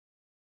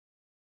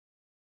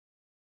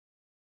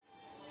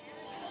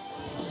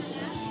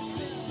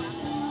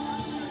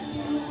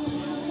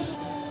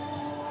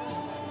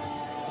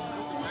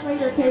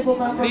or table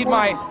number Need 1?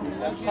 my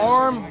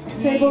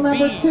ARMTV. Table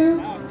number 2?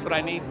 That's what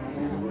I need.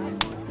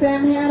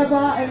 Sam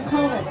Hattabaugh and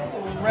Conan.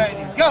 Ready,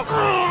 go!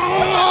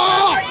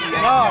 Ready,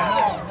 go!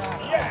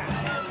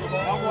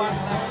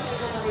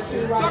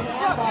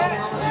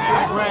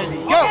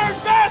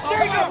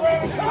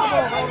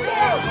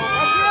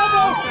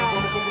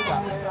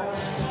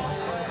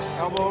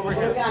 Elbow over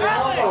here.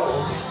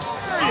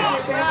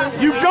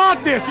 You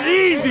got this,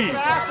 easy.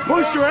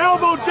 Push your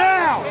elbow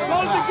down.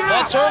 Close the gap.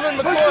 That's Herman,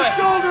 McCoy. Push your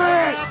shoulder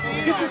in.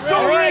 Get your shoulder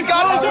All right, in.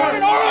 got this,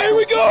 Herman. All right, here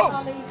we go.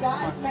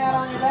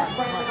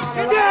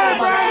 Get down,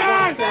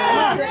 Brent.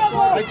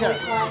 Right there.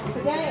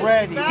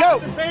 Ready, go.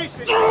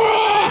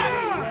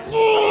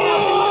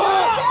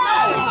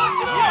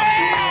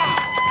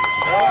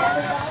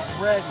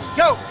 Ready,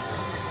 go.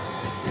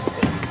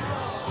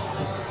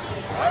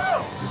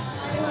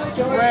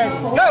 Ready,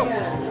 go.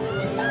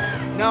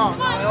 No,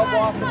 elbow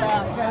off the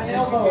back. Got an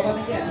elbow, let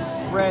me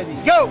guess. Ready,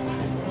 go.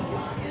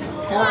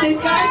 Help these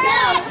guys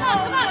out.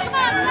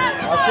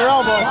 Watch your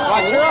elbow.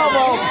 Watch your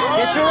elbow.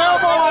 Get your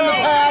elbow on the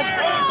pad.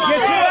 Get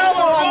your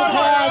elbow on the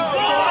pad.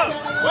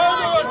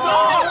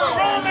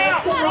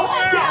 Make some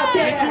noise out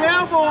there. Get your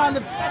elbow on the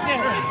There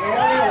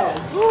it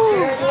is.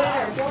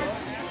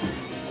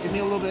 Give me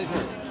a little bit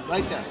here.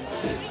 Right there.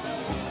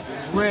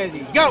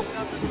 Ready, go.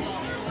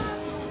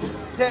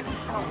 Sit.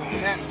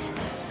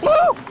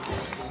 Woo!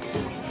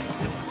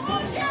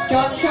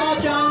 John Shaw,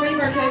 John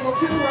Reimer, table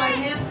 2, right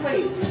hand,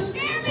 please.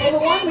 Table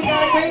 1, we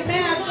got a great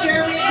match.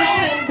 Jeremy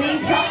and Conan,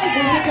 B-side,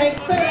 loser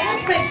takes third.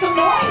 Let's make some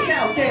noise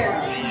out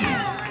there.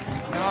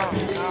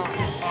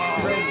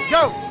 Ready,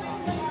 go.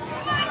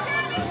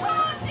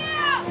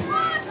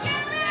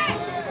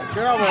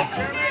 Your elbow.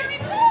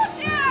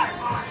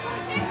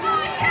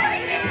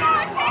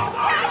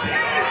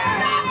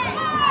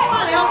 Come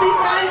on, help these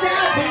guys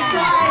out.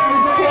 B-side,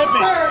 loser takes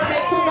third.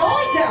 Make some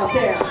noise out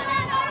there.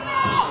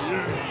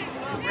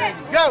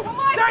 Go.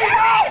 There you go.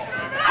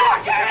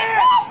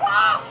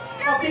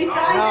 Help these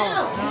guys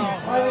out.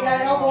 Oh, we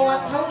got an elbow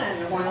on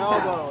Conan. One foul.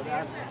 Elbow,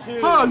 that's 2.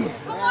 Yeah.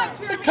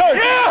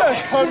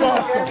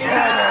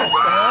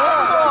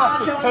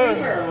 John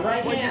Brzenk,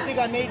 right What, you hand. think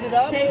I made it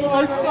up? Table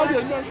number 1.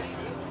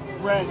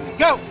 Ready,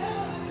 go.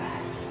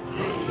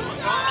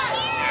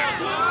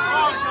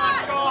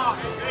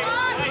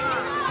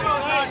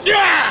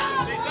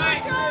 Yeah.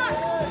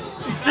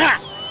 Yeah.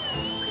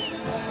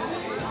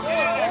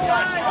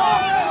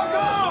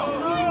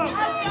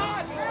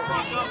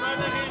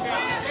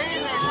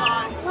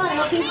 Come on,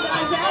 help these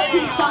guys out.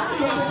 B-side,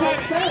 loser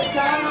takes third.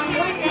 John on the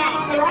left, John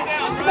on the right.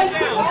 Let's make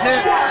some noise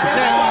That's it. out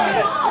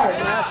there.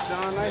 That's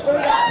John. Nice What do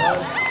we got?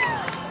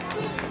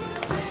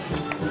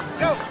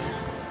 Go.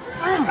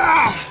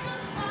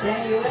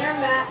 Danny winner,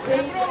 Matt,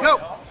 please. Go.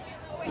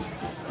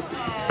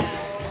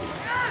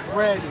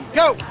 Ready,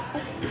 go.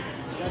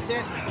 That's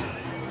it.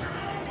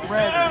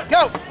 Ready,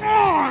 go.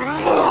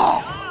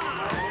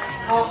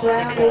 All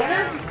Brown, the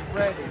winner.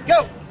 Ready, go.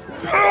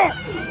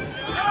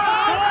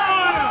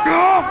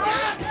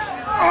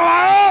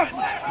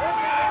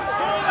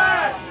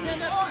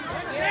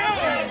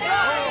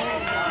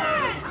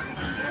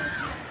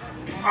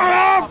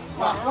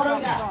 What do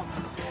we got?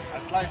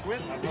 That's life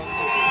with. Ready, go!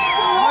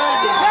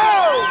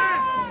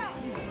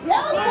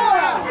 Yellow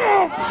Flora!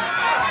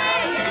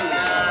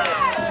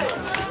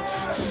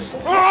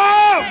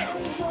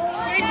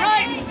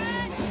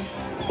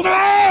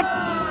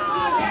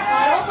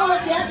 I don't know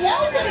it yet.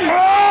 Yellow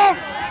Flora!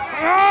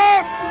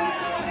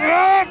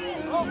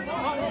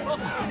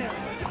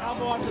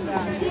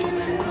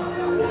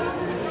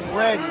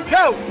 Ready,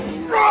 go.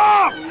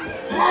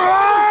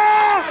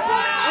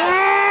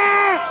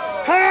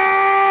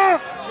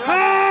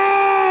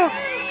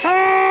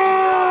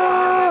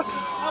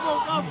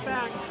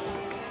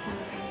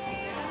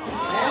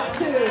 That's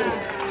 2.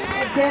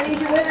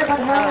 Denny's your winner, but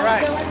Herman's All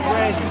right, still in there.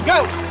 ready,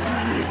 go.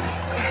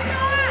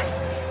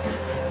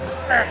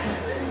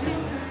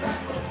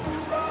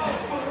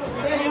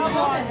 Denny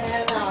Conan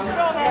and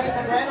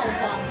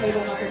Reynolds on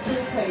table number 2,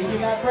 please. You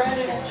got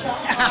Brendan and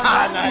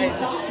Sean.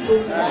 Nice.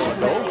 Nice.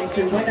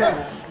 Your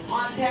winner.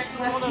 On deck,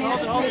 left hand,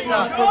 table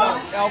number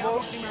 1.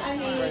 Elbow. I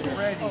need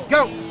Ready,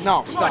 go.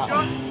 No, stop.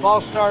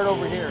 Ball start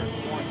over here.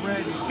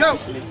 Ready, go.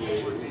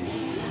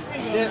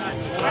 Sit.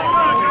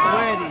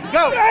 Ready,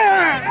 go.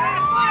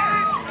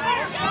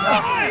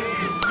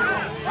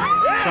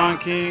 Sean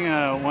King,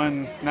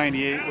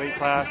 198 weight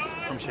class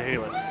from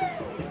Chehalis.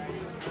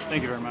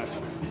 Thank you very much.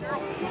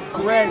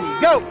 Ready,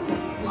 go.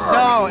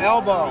 No,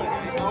 elbow.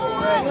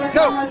 Ready,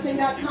 go.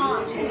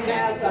 WrestleWrestling.com. It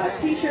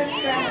has t-shirts,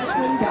 straps,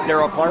 swing guys.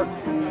 Darryl Clark,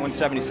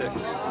 176.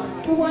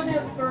 Who won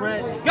that first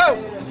Ready, place? go.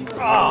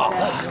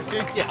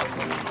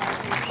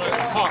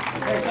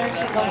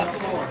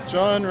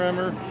 John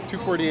Reimer,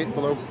 248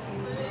 below.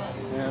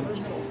 And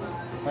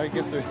I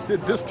guess I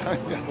did this time,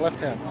 left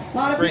hand. A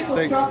lot of Great, people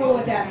thanks. struggle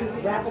with that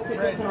because raffle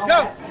tickets and all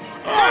Go. that.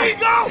 There you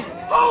go.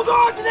 Hold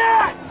on to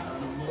that.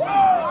 The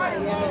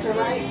amateur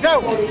right.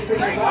 Go. 43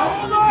 above.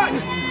 Hold on.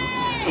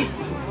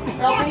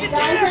 Help these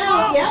guys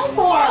out. Yell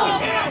for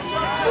them.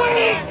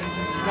 Squeeze.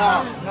 No.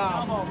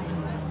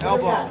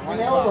 Elbow. An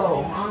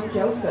elbow on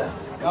Joseph.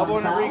 Elbow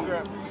and a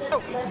regrip.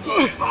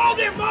 Hold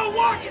him, Mo.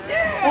 Walk his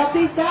head. Help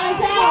these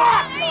guys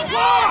out.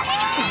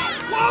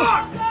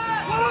 Walk.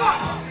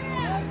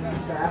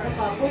 Grab him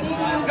up. We need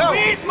to use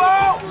Squeeze,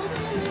 Mo.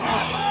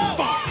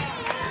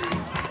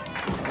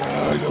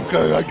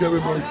 Okay, I give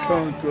him more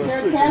time to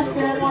Their cast,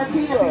 Darren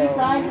Wartena to the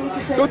side. We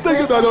should take Don't think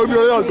about it, I'm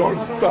your head, don't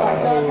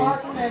Doug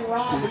Martin and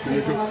Rob would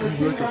take number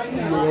 2 right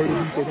here.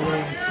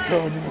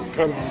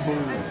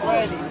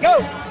 Ready, go!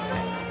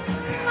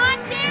 Come on,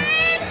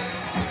 Darren!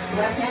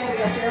 Left-handed, we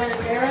got Darren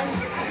and Darren.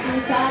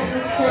 Three sides, we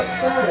should take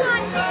third.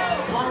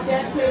 On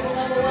deck, table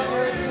number 1,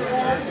 we're in the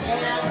left,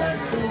 and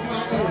 2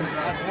 punches.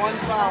 That's 1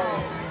 foul.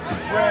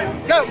 Ready,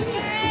 go!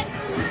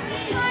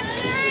 Come on,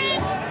 Darren!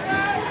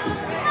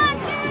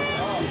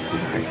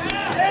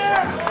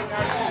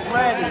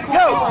 Ready,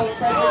 go!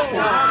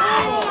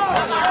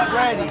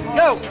 Ready,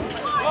 go!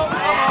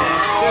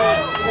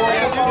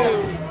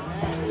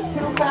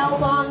 2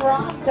 fouls on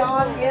Rob.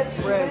 Don gets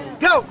Ready,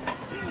 go!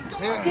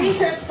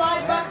 T-shirts,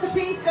 $5 a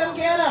piece. Come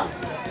get them.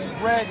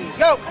 Ready,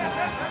 go!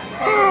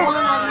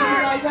 One on you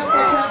guys up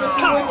there, Travis.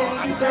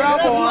 Get your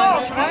elbow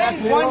on.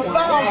 That's 1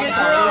 foul. Get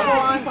your elbow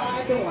on.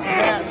 5 to 1.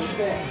 Match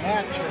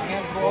your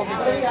hands below the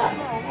What do we got?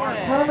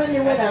 table. Herman,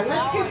 you're with her.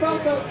 Let's get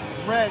both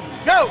of Ready,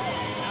 go!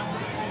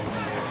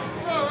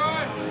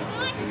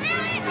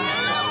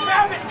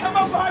 Travis, come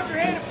up behind your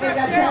head and we press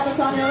got down. Travis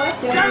on your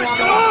left. Dennis Travis, on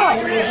come the on! right.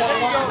 And we got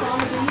Ross on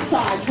the east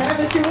side.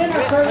 Travis, you're in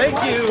her first. Thank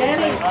place. you.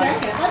 Denis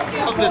second. Let's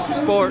get Love this both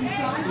of sport. them east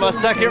side. It's my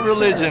second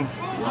religion.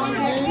 On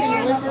deck,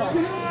 table number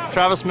 2.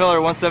 Travis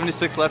Miller,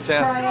 176 left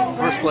hand,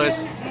 first place.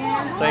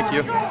 Thank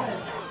you.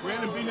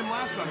 Brandon beat him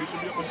last time. He should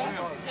be up with Sam.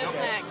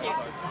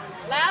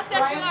 Last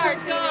extra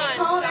large, gone.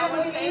 Conan,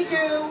 we need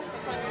you.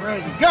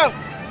 Ready, go!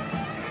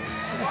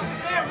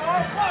 Sam, Mo.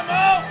 Come on,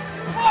 Mo.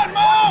 Come on,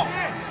 Mo.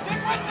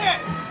 Stick with it.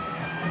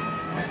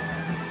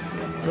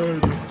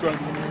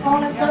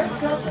 Conan first,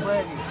 Joseph.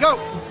 Ready, go!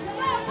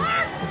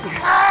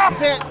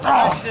 That's it!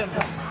 Touched him.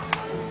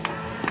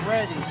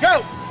 Ready, go!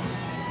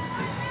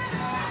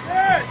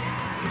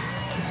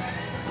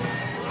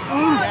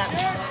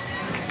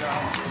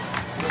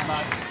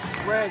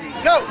 Ready,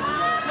 go!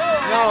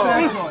 No.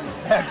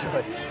 Bad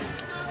choice.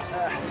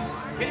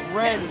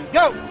 Ready,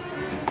 go!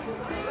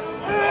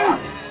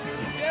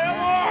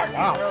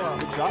 Wow,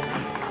 good shot.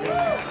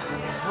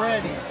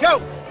 Ready, go!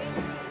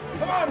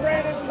 Come on,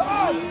 Brandon. Come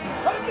on.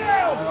 Put it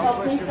down. Help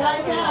these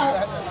guys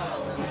out.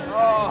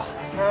 Oh,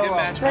 good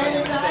match.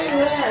 Brandon, now you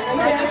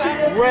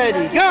win.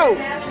 Ready, go!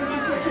 Match, we'll be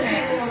switching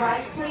to the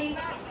right, please.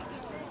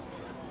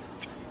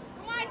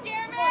 Come on,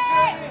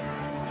 Jeremy!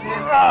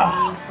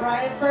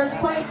 Brian first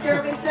place,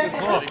 Jeremy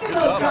second. Let's get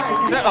those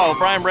guys. Oh,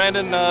 Brian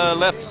Brandon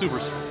left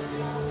supers.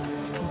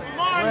 Come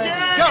on, Ready,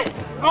 Gary. go!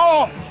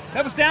 Oh,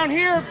 that was down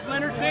here,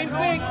 Leonard. Same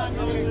thing.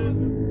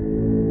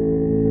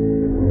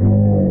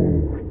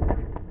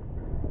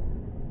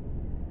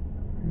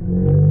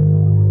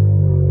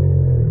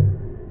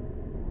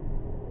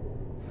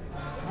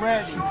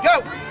 Ready,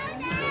 go!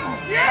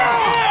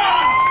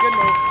 Yeah! Good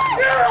move.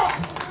 Yeah!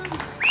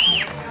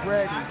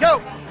 Ready, go!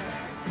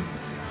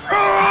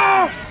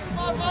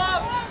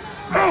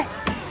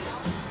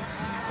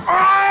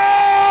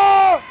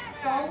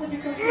 Sol, would you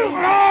come see?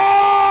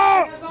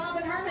 Bob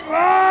and Herman.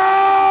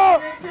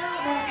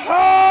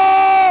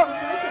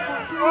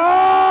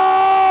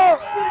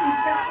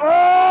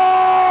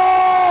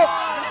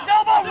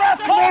 Elbow ref,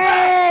 call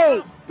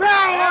it.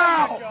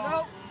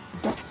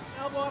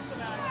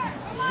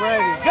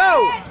 Ready, go!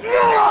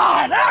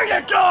 Yeah, there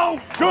you go.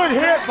 Good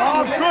hit,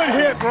 Bob. Good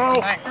hit, bro.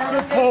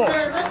 Good pull.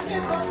 Let's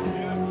get both.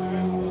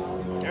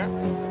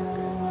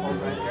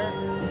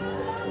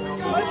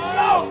 Let's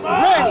go,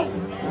 Bob. Ready!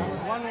 That's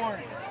 1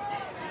 warning.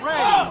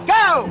 Ready,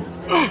 go!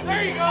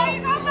 There you go.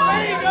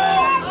 There you go.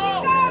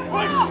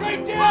 Push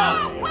straight down.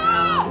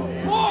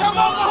 Come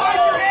on behind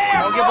your hand.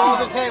 Don't get below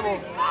the table.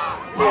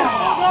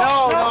 No.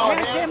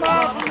 Came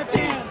off from the 10.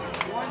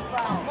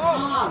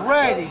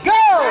 Ready, go!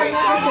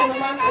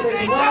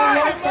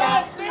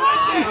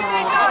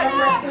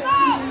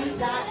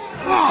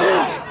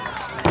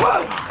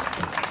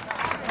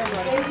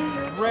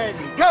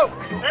 Ready, go!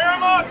 Tear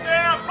him up,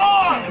 Sam.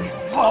 On.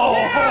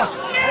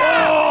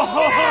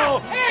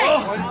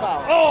 1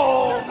 foul.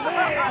 Oh,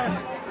 man.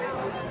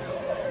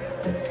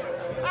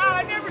 I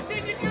never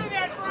seen you do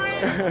that,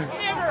 Brian.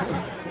 Never.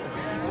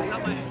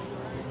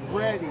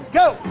 Ready,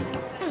 go!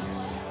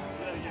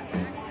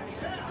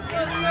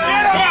 Get him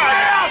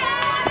down.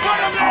 Put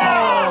him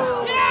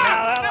down.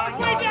 Yeah, that was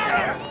way down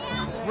here.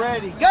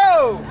 Ready,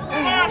 go!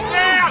 Come on,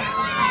 Sam.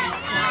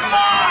 Come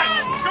on.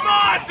 Come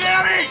on,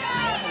 Sammy.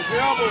 Put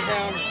your elbows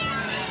down.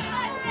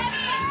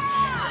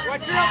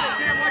 Watch your elbow,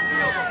 Sam. Watch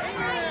your elbow.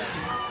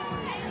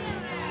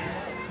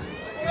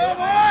 Go,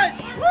 boys!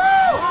 Woo!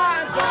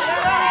 Don't let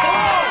him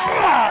go.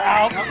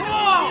 Out. Come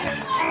on.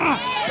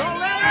 Don't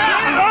let him.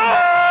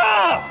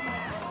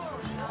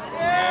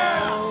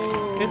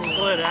 It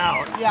slid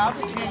out. Yeah, I'll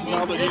just change.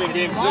 No, but he didn't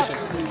gain position.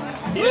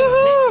 He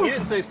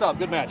didn't say stop.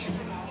 Good match.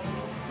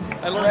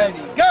 I learned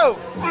Ready, go!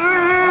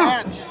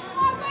 Match.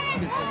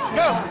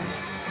 Go!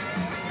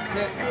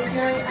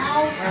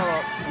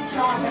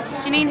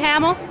 Janine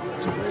Hamill.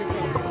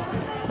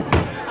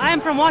 I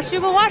am from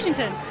Washougal,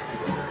 Washington.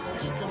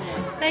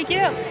 Thank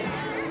you.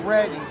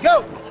 Ready,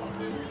 go!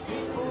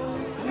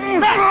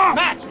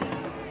 Match!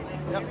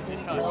 Yep.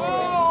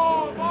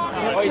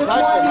 Oh, he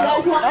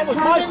touched it. That was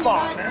my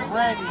spot, man.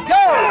 Ready,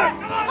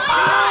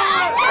 go!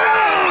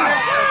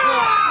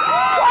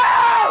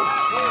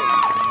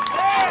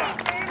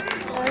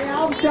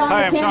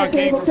 Hi, I'm Sean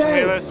King from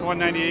Chehalis,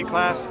 198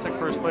 class. Took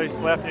first place,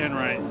 left and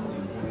right.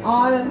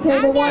 On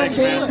cable 1, Thanks,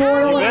 Dan man.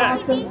 Bortle You and bet.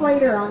 Austin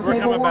Slater on We're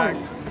cable coming 1.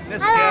 back.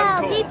 This is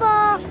Hello, Gavin people.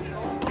 Cole.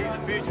 He's a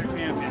future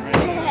champion right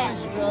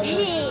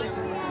here.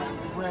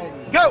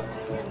 Ready, go!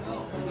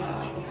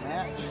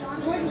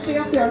 Stay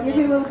up there. I'll give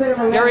you a little bit of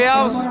a Gary rest.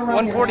 Alves, I wanna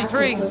run your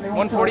 143, axles so they're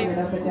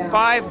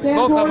 145, Dan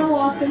both of Bortle, them.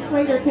 Austin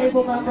Slater,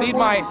 cable number Need 1.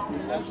 my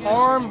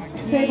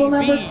Cable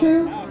number ARMTV.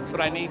 2, That's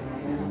what I need.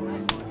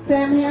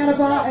 Sam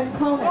Hattabaugh and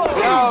Conan.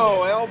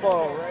 Go,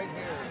 elbow, right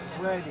here.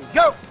 Ready,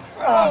 go!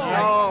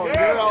 Oh, your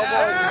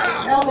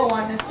elbow. Elbow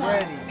on this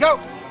side. Ready, go!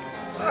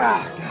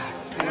 Ah, God.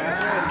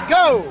 Ready,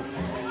 go!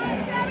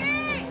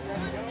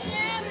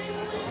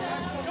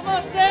 Come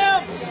on,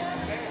 Sam!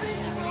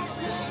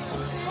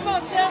 Come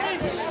on, Sammy!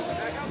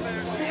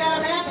 We got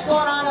a match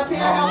going on up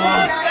here. Elbow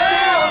got it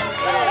down.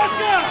 Let's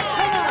go!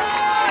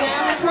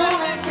 Sam and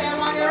Conan. Sam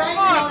on your right,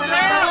 Conan on your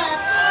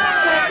left.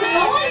 Make some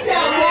noise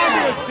out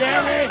there.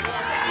 Sammy!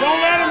 Don't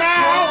let him Right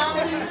out! on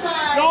the deep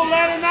side. Don't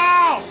let him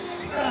out!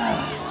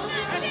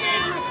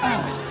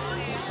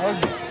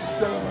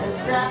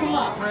 Just strap him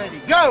up. Ready,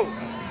 go!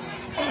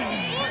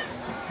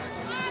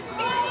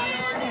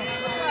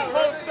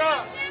 Post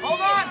up! Hold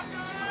on!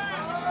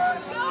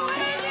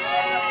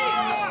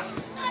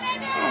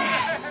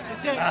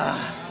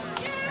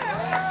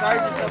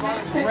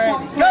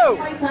 Ready, go!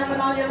 Place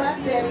Herman on your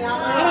left, Danny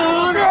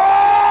on your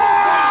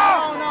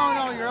right.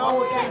 No, your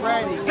elbow.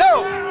 Ready,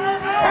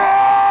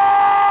 go!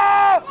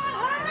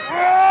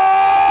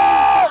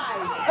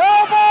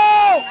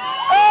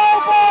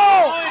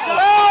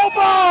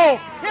 Elbow!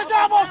 His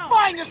elbow's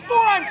fine, his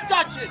forearm's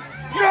touching.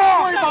 You're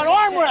not worried about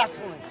arm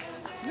wrestling.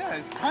 Yeah,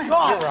 it's fine.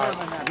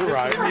 You're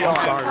right. I'm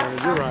sorry, man.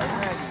 You're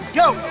right.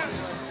 Go!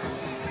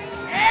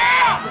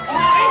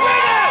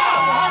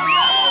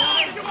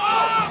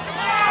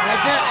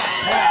 That's it.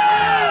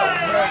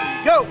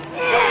 Ready, go!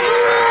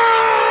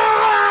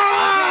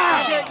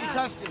 That's it, you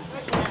touched it.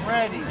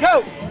 Ready,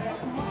 go!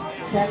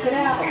 Check it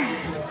out.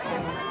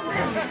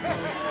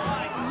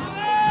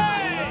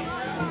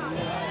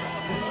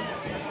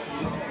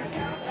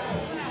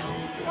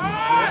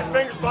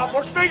 Fingers, Bob,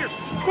 work fingers!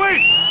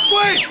 Squeeze!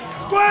 Squeeze!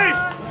 Squeeze!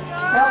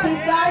 Help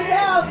these guys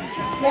out.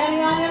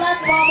 Danny on your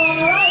left, Bob on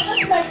your right.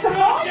 Let's make some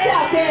noise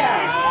out there.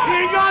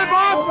 He ain't got it,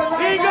 Bob!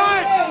 He ain't got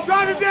it!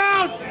 Drive him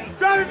down!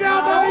 Drive him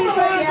down, Bob! He's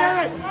got it,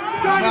 Danny!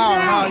 Drive him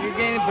down! No, you're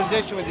gaining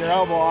position with your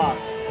elbow off.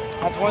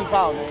 That's one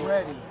foul, man.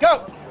 Ready,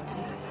 go!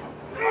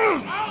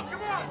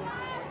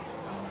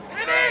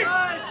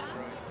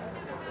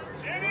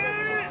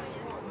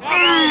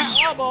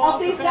 Help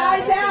these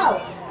guys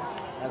out.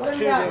 What do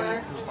we got,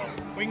 Larry?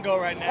 We can go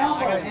right now.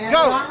 Elbow and Go.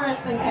 arm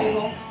wrestling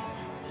table.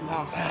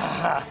 No.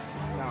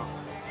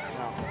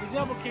 His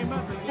elbow came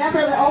up.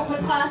 Remember the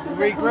open classes,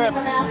 Regrip. including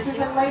the masters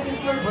and ladies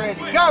versus.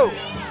 Ready, go!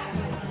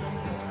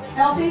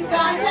 Help these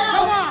guys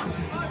out. Come on!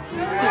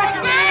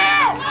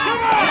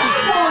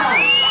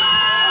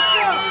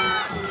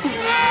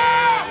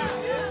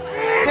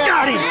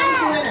 Got him!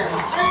 Sam's winner.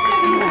 Let's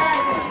give these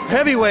guys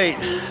Heavyweight,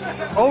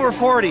 over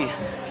 40.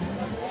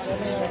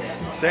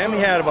 Sammie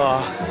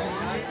Hattabaugh.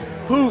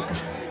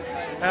 Pooped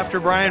after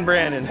Brian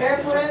Brandon. Air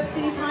Perez,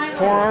 Steve Heinlein.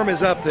 Forearm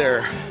is up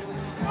there.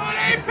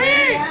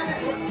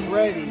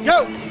 Ready,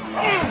 go!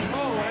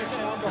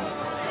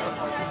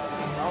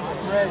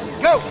 Ready,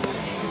 go!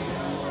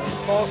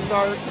 False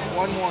start,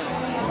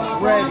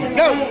 1-1. Ready,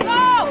 go!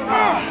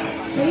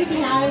 Steve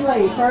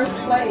Heinlein, first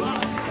place.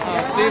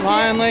 Steve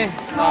Heinlein,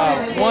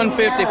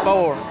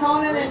 154.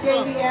 Conan and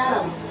Davey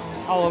Adams.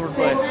 All over the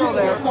place.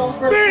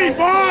 Speed,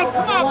 Bob!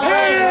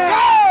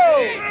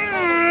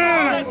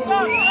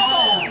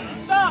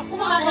 Come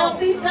on, help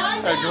these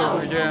guys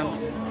out. again.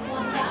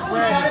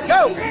 Ready,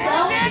 go!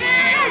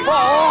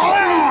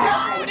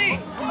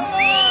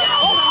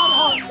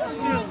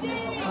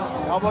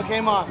 Elbow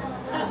came off.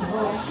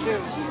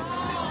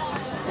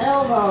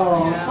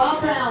 Elbow.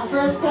 Bob Brown,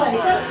 first place.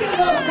 Let's give those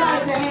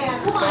guys a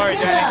hand. Come on, Sorry,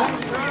 give Danny.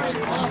 it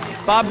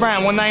up. Bob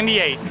Brown,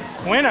 198.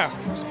 Winner.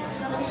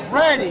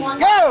 Ready, One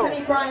go!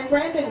 Anthony, Brian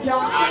Brandon,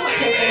 John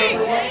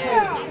Brzenk.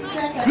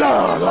 Second. No,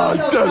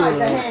 Give those guys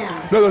a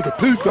hand. that's a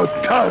piece of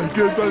cake. Be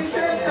sure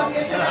to come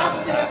get your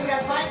opportunity. We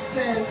got mics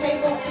and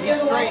tables to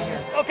give away.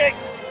 Okay.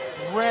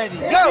 Ready,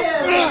 This go! is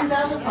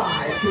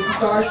 2005 Super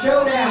Star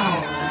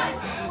Showdown.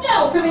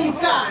 Yell for these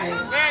guys.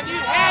 Man, you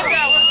had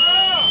that one.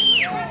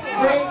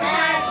 Great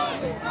match.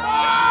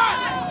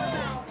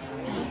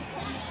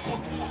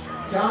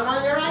 John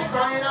on your right,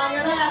 Brian on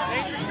your left.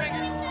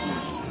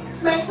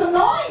 Make some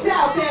noise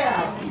out there.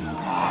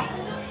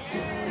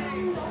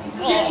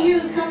 Jenny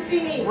Hughes, come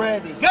see me.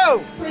 Ready,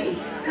 go! Please.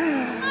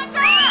 Come on,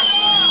 John!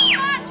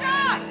 Come on,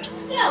 John!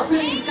 out for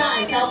these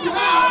guys. Help them out.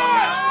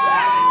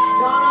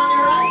 John on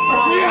your right,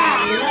 Brian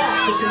on your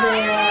left. This is a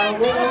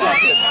winner.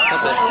 That's it.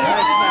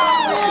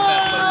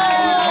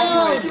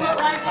 You do it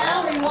right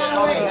now, or you want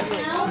to wait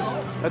now?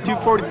 At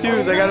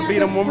 242s, I got to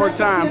beat him one more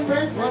time.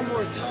 One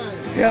more time.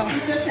 Yeah. You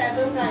just had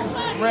those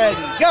guys.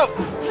 Ready, go!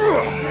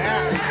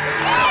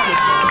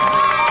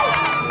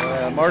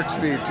 Mark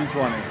speed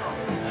 220.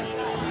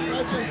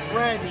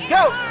 Ready,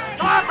 go!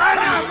 Go,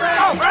 Bresnan!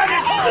 Go,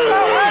 Bresnan! Go,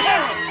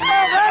 Bresnan! Go,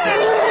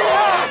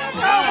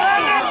 Bresnan! Go,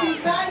 Bresnan!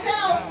 These guys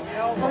out.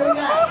 What do we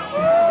got?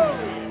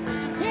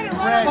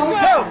 Ready,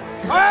 go!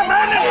 Go,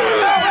 Bresnan!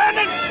 Go,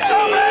 Bresnan!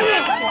 Go,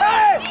 Bresnan!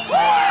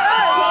 Hey!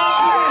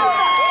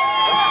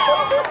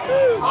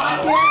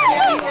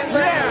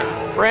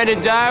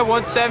 Brandon Dye,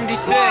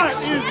 176.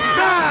 Thank you.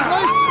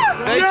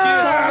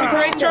 It's a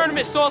great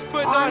tournament Sol's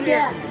putting on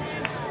here.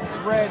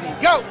 Ready,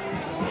 go!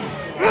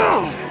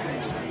 Hell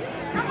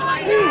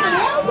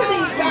for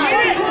these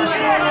guys.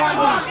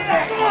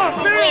 Come on,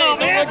 finish it,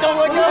 man! Don't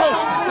let go!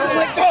 Don't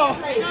let go!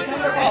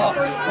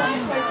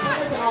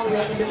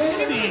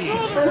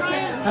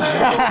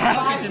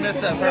 You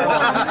missed that part.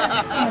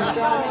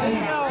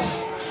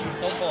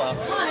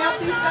 Come on, help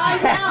these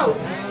guys out.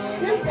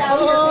 This guy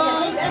here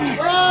saying, hey, that's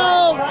great.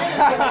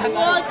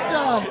 What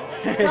the?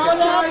 What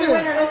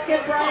happened? Let's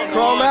get Brian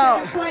Crawled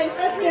out. Let's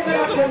give it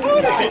up for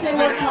these guys. They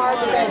work hard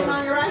today.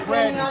 On your right,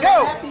 Ready, on go!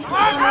 your left, each one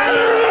on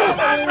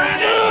your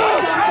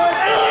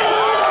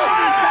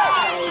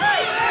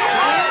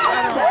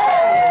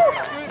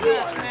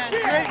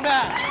Great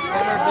match.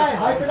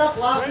 Hype it up,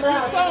 last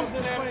match.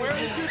 Where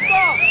is your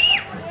thumb?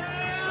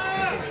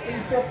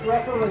 Steve Phipps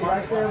referee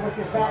right there with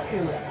his back to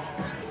you. I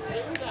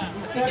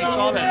think you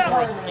saw that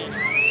first game.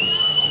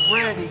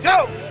 Ready,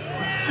 go!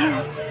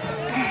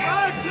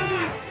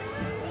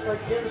 Looks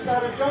like Jim's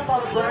got a jump on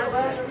the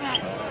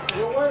Brent.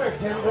 Your winner,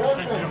 Tim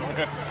Bresnan.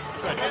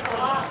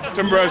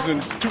 Tim Bresnan,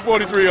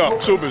 243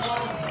 up, Supers.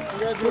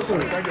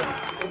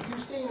 If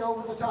you've seen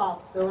Over the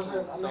Top, there was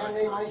a man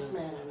named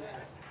Iceman in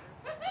there.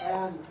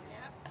 And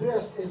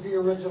this is the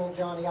original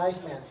Johnny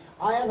Iceman.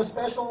 I have a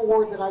special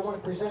award that I want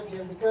to present to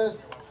you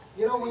because,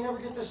 you know, we never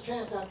get this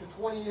chance after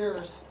 20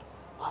 years.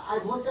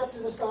 I've looked up to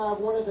this guy. I've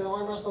wanted to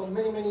arm wrestle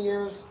many, many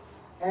years.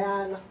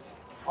 And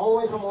all the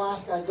way from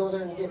Alaska, I'd go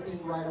there and get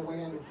beat right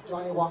away, and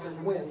Johnny Walker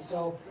would win.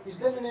 So he's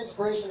been an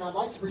inspiration. I'd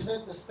like to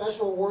present the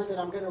special award that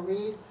I'm going to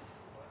read.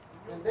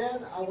 And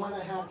then I want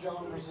to have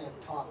John Brzenk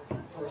talk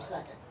for a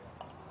second.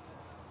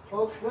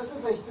 Folks, this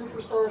is a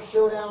Super Star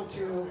Showdown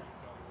to,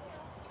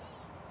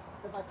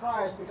 if I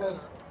cry, it's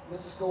because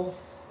this is cool.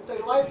 It's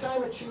a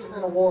Lifetime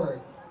Achievement Award.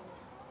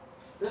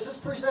 This is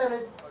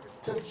presented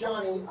to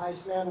Johnny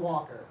Iceman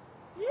Walker.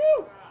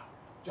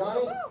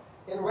 Johnny,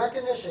 in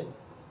recognition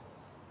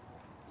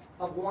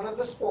of one of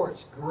the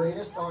sport's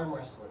greatest arm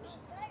wrestlers,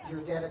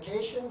 your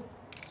dedication,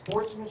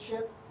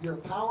 sportsmanship, your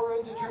power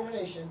and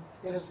determination,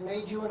 it has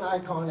made you an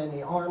icon in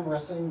the arm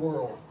wrestling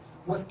world,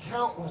 with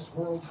countless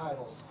world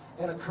titles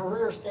and a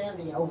career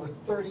standing over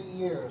 30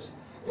 years.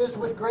 It is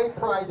with great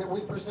pride that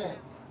we present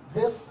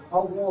this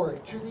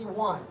award to the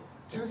one,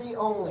 to the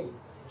only,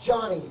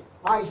 Johnny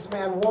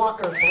Iceman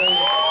Walker.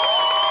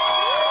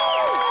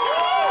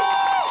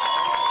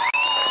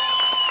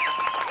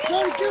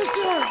 Johnny, give us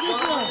one, give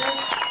us one.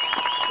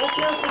 Let's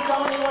hear it for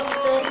Johnny. Wants to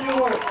say a few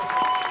words.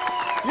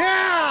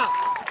 Yeah!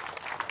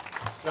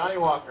 Johnny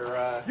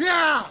Walker.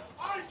 Yeah!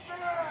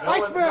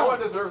 No one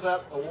deserves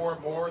that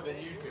award more than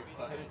you do,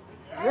 buddy.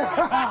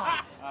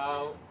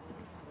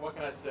 What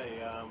can I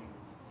say?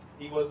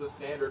 He was the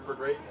standard for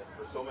greatness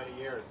for so many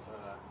years.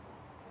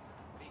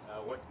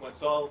 When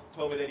Sol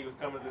told me that he was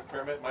coming to this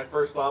tournament, my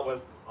first thought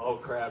was, oh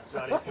crap,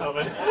 Johnny's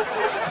coming.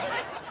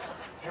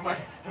 Am I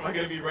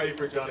going to be ready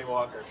for Johnny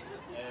Walker?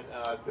 And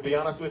to be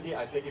honest with you,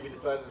 I think if he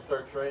decided to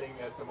start training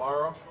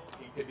tomorrow,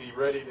 he could be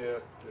ready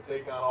to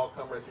take on all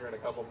comers here in a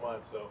couple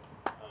months. So,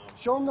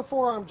 show him the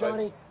forearm,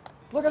 Johnny.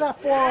 Look at that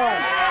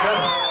forearm.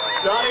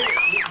 Johnny,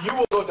 you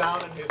will go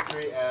down in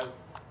history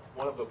as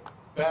one of the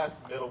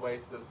best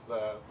middleweights this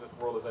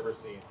world has ever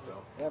seen.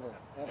 So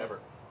ever.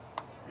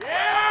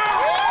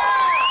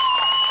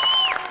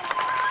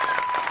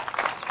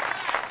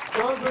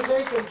 John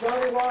Brzenk and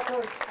Johnny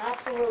Walker,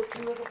 absolute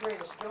two of the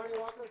greatest. Johnny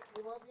Walker,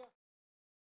 we love you.